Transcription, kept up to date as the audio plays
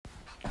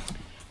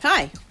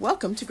Hi,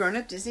 welcome to Grown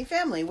Up Disney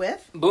Family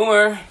with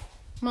Boomer.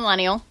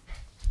 Millennial.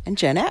 and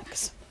Gen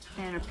X.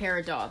 And a pair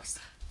of dogs.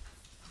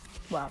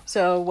 Wow.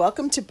 So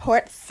welcome to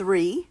part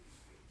 3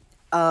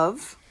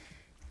 of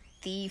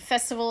The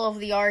Festival of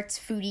the Arts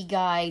foodie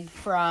guide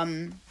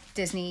from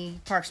Disney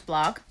Parks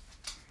blog.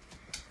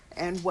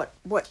 and what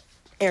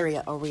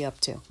area are we up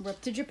to? We're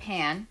up to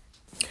Japan.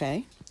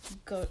 Okay.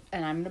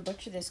 And I'm going to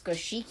butcher this.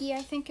 Goshiki,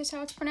 I think is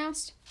how it's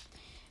pronounced.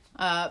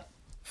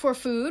 For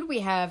food,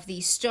 we have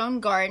the Stone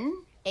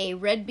Garden, a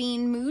red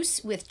bean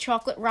mousse with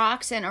chocolate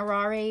rocks and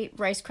arare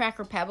rice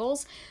cracker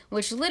pebbles,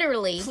 which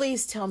literally...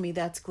 Please tell me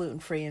that's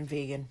gluten-free and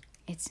vegan.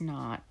 It's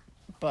not,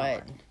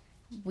 but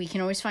we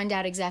can always find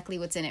out exactly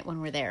what's in it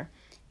when we're there,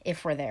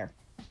 if we're there.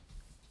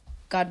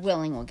 God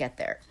willing, we'll get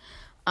there.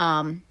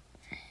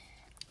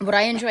 What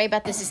I enjoy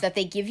about this is that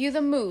they give you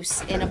the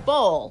mousse in a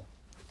bowl.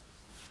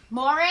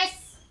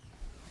 Morris!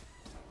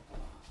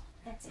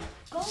 That's it.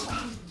 Go away.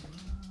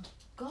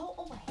 Go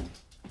away.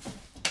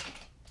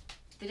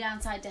 The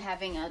downside to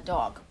having a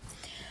dog.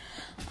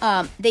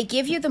 They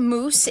give you the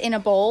mousse in a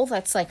bowl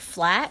that's like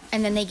flat,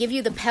 and then they give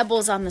you the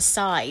pebbles on the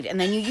side, and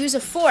then you use a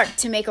fork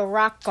to make a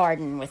rock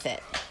garden with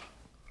it.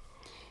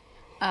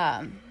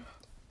 I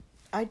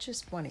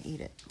just want to eat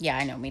it. Yeah,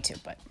 I know, me too,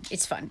 but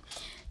it's fun.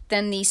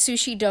 Then the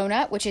sushi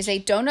donut, which is a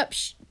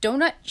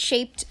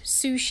donut-shaped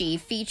sushi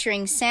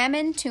featuring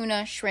salmon,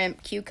 tuna,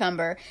 shrimp,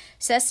 cucumber,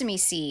 sesame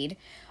seed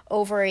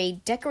over a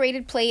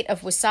decorated plate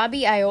of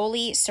wasabi,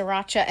 aioli,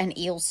 sriracha, and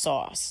eel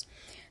sauce.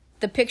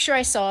 The picture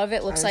I saw of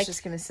it looks like... I was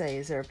just going to say,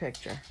 is there a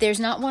picture? There's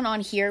not one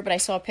on here, but I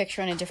saw a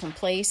picture in a different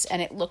place,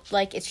 and it looked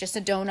like it's just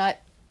a donut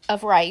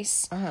of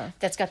rice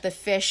that's got the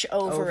fish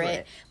over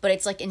it, but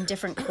it's like in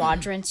different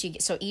quadrants.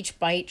 So each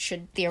bite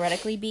should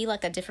theoretically be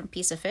like a different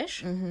piece of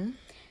fish. Mm-hmm.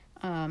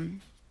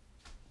 And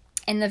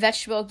the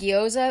vegetable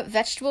gyoza,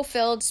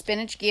 vegetable-filled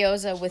spinach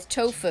gyoza with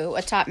tofu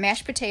atop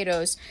mashed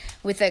potatoes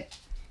with a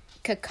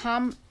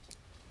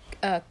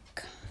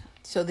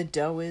So the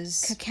dough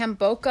is...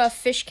 Kakamboka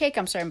fish cake.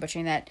 I'm sorry, I'm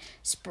butchering that.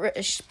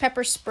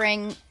 Pepper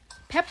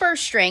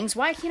strings.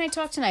 Why can't I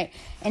talk tonight?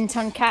 And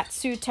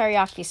tonkatsu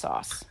teriyaki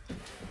sauce.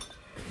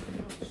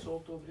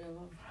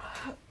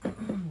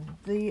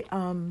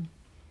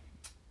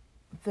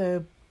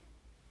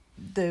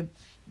 The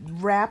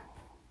wrap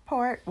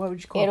part, what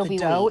would you call It'll it? be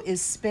The dough wheat.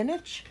 is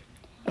spinach?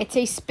 It's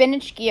a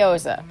spinach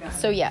gyoza.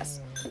 So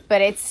yes,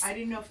 but it's I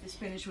didn't know if the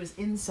spinach was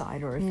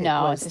inside or if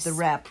no, it was it's the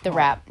wrap. The part.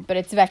 wrap, but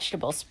it's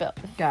vegetable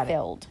Got it.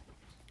 filled.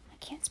 I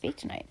can't speak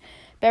tonight.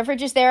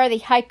 Beverages there are the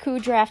Haiku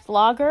Draft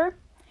Lager,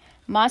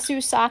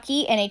 Masu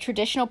Sake, and a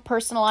traditional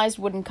personalized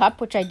wooden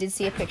cup, which I did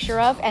see a picture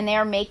of, and they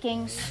are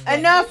making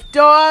Enough,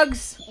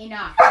 dogs!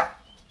 enough.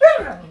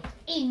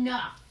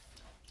 Enough.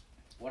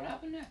 What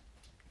happened there?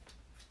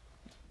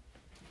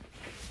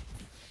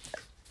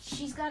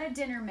 She's got a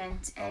dinner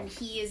mint, and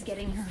he is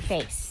getting her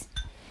face.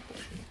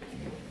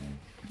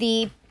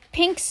 The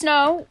Pink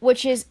Snow,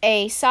 which is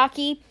a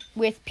sake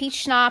with peach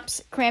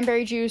schnapps,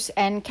 cranberry juice,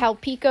 and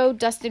calpico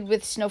dusted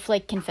with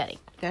snowflake confetti.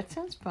 That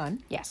sounds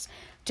fun. Yes.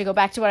 To go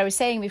back to what I was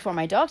saying before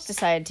my dogs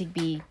decided to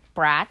be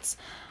brats,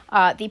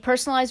 the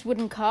personalized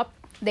wooden cup,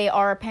 they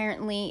are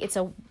apparently, it's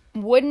a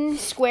wooden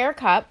square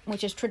cup,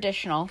 which is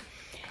traditional,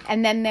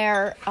 and then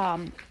they're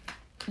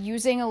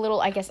using a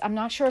little, I guess, I'm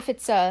not sure if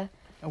it's a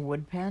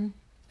wood pen?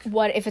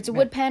 If it's a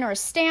wood pen or a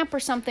stamp or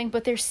something,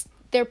 but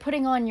they're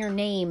putting on your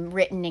name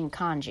written in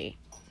kanji.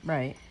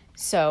 Right.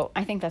 So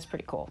I think that's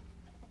pretty cool.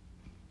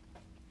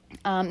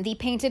 The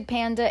Painted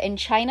Panda in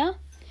China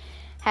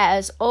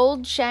has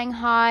Old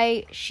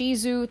Shanghai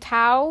Shizu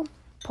Tao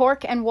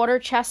pork and water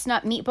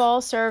chestnut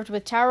meatball served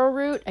with taro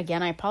root.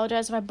 Again, I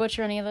apologize if I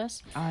butcher any of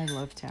this. I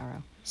love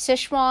taro.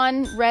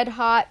 Sichuan Red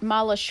Hot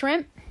Mala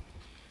Shrimp.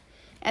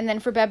 And then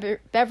for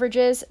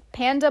beverages,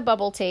 Panda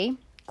Bubble Tea.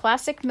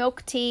 Classic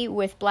milk tea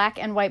with black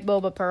and white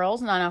boba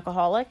pearls,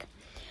 non-alcoholic.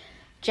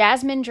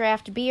 Jasmine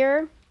draft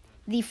beer.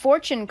 The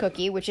Fortune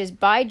Cookie, which is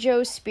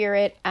Baijiu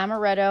Spirit,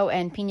 Amaretto,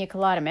 and Pina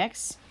Colada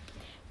mix.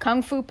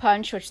 Kung Fu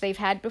Punch, which they've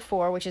had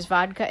before, which is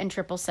vodka and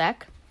triple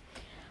sec.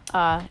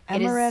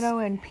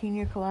 Amaretto and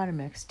pina colada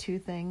mix, two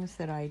things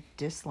that I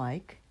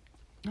dislike.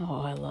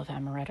 Oh, I love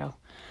amaretto.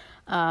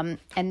 And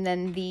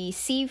then the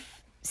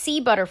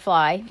Sea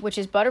Butterfly, which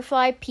is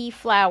butterfly pea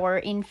flower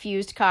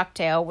infused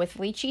cocktail with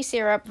lychee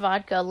syrup,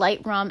 vodka,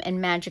 light rum,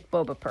 and magic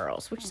boba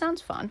pearls, which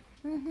sounds fun.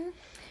 Mm-hmm.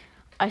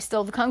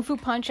 The Kung Fu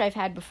Punch I've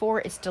had before.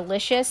 It's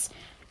delicious.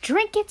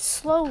 Drink it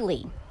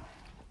slowly.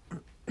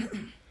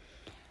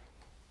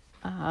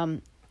 Knock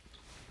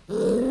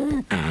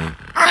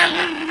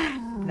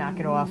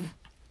it off.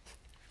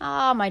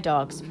 Ah, my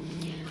dogs.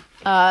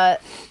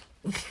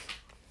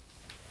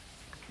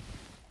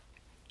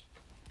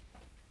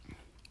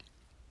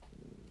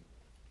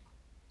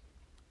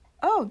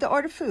 Oh, the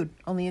order food.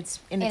 Only it's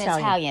in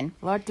Italian.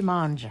 L'arte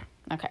mangia.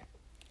 Okay.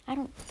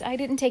 I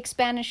didn't take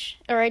Spanish,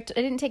 or I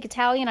didn't take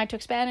Italian. I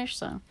took Spanish,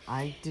 so.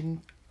 I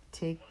didn't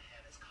take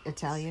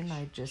Italian.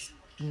 I just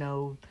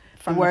know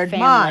From the word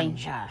family.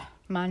 mangia.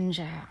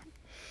 Mangia.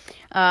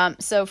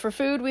 So for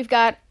food, we've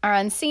got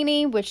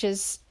arancini, which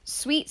is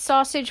sweet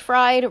sausage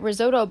fried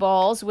risotto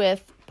balls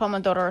with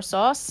pomodoro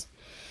sauce.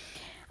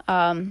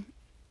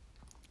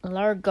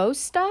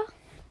 Laragosta?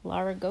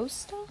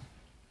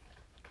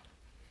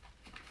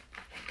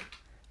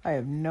 I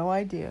have no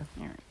idea.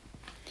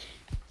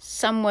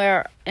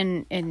 Somewhere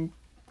in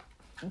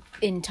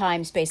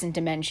time, space, and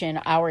dimension,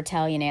 our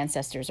Italian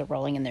ancestors are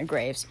rolling in their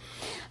graves.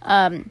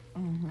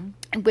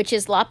 Which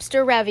is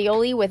lobster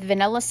ravioli with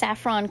vanilla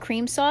saffron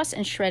cream sauce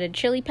and shredded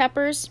chili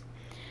peppers.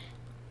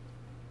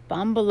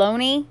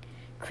 Bomboloni,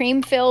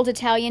 cream-filled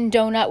Italian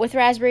donut with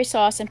raspberry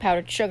sauce and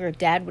powdered sugar.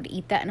 Dad would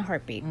eat that in a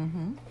heartbeat.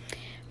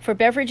 For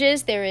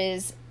beverages, there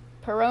is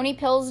Peroni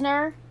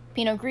Pilsner,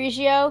 Pinot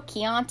Grigio,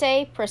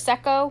 Chianti,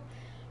 Prosecco,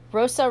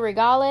 Rosa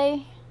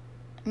Regale,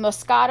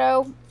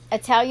 Moscato,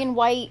 Italian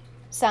white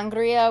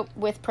sangria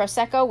with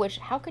Prosecco, which,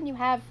 how can you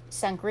have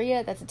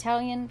sangria? That's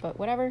Italian, but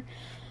whatever.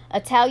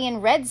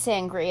 Italian red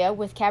sangria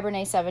with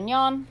Cabernet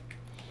Sauvignon.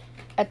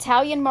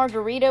 Italian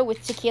margarita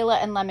with tequila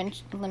and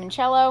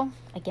limoncello.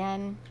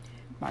 Again,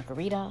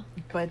 margarita.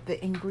 But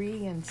the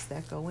ingredients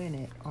that go in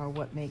it are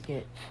what make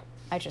it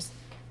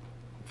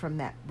from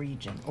that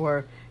region,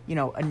 or,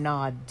 a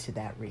nod to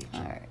that region.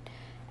 All right.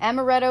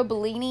 Amaretto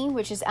Bellini,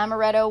 which is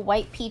amaretto,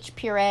 white peach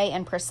puree,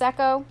 and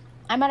Prosecco.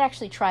 I might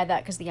actually try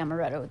that because the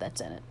amaretto that's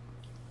in it.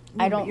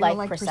 Yeah, I don't like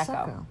Prosecco.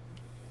 Prosecco.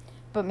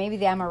 But maybe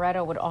the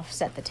amaretto would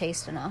offset the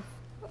taste enough.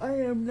 I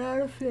am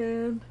not a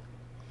fan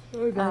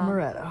of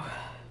amaretto.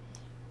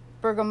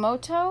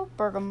 Bergamoto?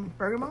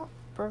 Bergamot?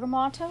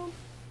 Bergamoto?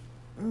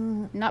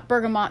 Not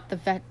bergamot,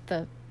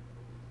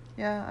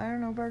 Yeah, I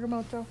don't know,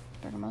 Bergamoto.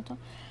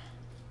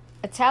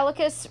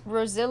 Italicus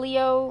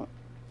Rosolio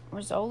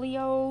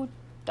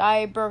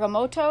di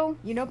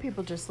Bergamoto.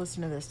 People just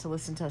listen to this to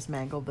listen to us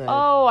mangle the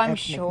I'm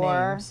ethnic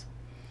sure. names.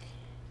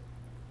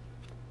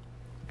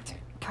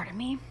 Pardon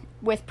me.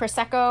 With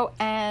Prosecco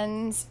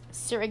and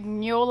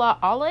Cerignola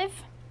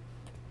olive.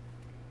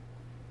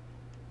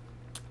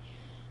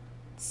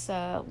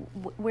 So,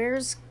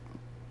 where's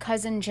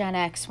cousin Gen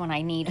X when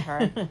I need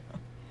her?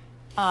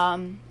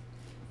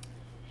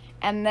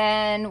 And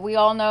then we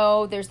all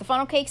know there's the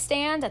funnel cake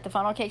stand. At the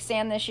funnel cake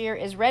stand this year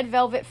is red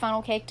velvet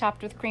funnel cake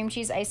topped with cream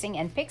cheese icing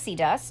and pixie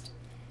dust.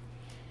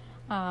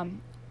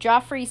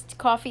 Joffrey's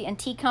Coffee and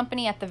Tea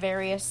Company at the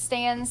various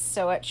stands.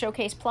 So at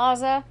Showcase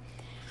Plaza,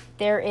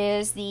 there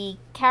is the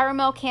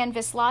caramel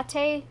canvas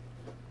latte,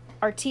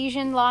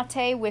 artesian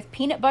latte with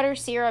peanut butter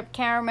syrup,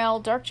 caramel,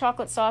 dark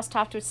chocolate sauce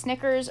topped with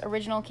Snickers,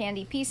 original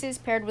candy pieces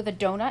paired with a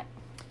donut.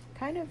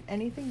 Kind of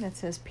anything that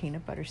says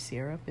peanut butter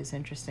syrup is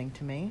interesting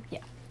to me.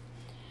 Yeah.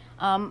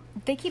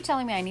 They keep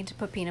telling me I need to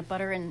put peanut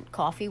butter in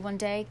coffee one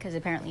day because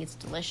apparently it's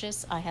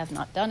delicious. I have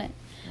not done it.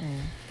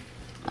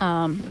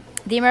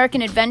 The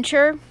American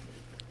Adventure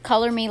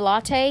Color Me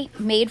Latte,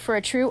 made for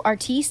a true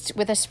artiste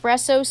with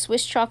espresso,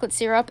 Swiss chocolate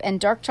syrup, and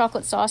dark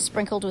chocolate sauce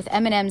sprinkled with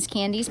M&M's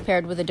candies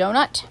paired with a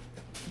donut.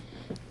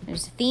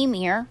 There's a theme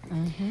here.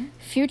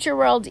 Future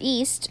World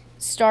East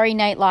Starry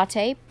Night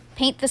Latte,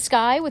 paint the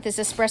sky with this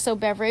espresso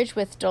beverage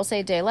with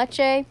dulce de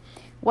leche,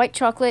 white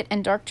chocolate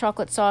and dark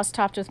chocolate sauce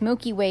topped with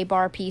Milky Way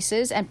bar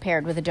pieces and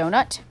paired with a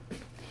donut.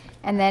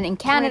 And then in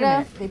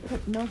Canada... Wait a minute. They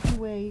put Milky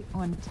Way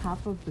on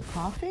top of the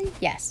coffee?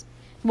 Yes.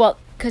 Well,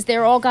 because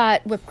they're all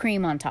got whipped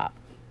cream on top.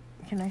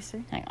 Can I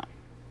see? Hang on.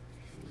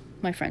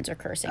 My friends are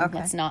cursing. Okay.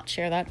 Let's not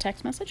share that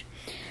text message.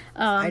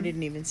 I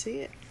didn't even see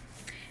it.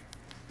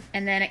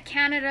 And then at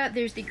Canada,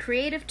 there's the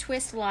Creative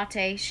Twist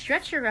Latte.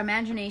 Stretch your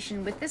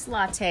imagination with this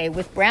latte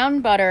with brown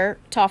butter,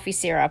 toffee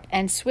syrup,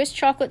 and Swiss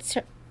chocolate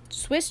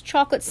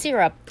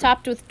syrup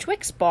topped with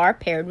Twix bar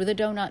paired with a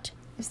donut.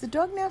 Is the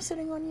dog now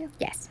sitting on you?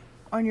 Yes.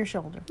 On your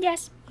shoulder?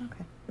 Yes.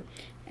 Okay.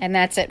 And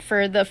that's it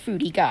for the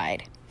foodie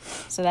guide.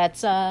 So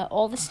that's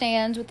all the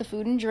stands with the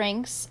food and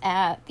drinks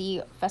at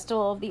the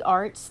Festival of the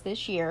Arts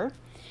this year,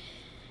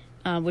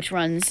 which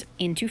runs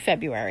into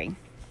February.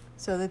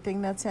 So the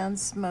thing that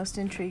sounds most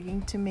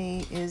intriguing to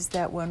me is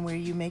that one where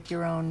you make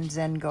your own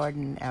Zen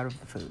garden out of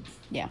the food.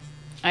 Yeah.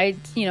 I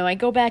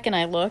go back and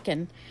I look,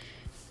 and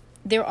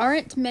there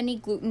aren't many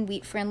gluten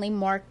wheat friendly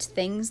marked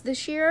things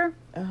this year.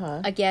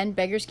 Again,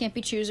 beggars can't be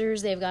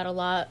choosers. They've got a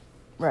lot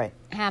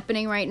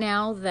happening right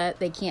now that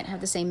they can't have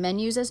the same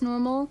menus as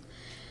normal.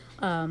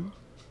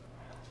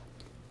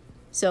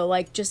 So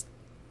like, just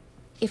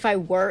if I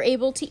were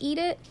able to eat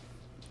it,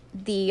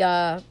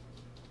 the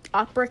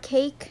opera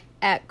cake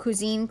at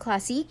Cuisine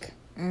Classique.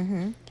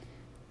 I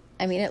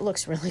mean, it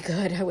looks really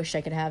good. I wish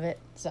I could have it.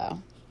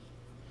 So,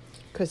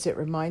 because it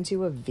reminds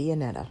you of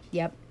Viennetta.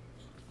 Yep.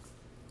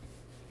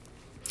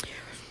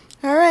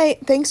 All right.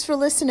 Thanks for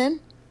listening.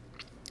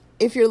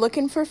 If you're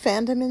looking for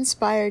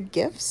fandom-inspired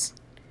gifts,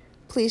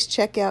 please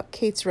check out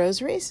Kate's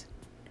Rosaries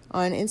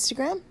on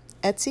Instagram,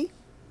 Etsy,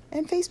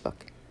 and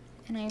Facebook.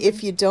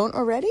 If you don't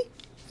already,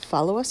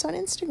 follow us on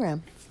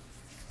Instagram.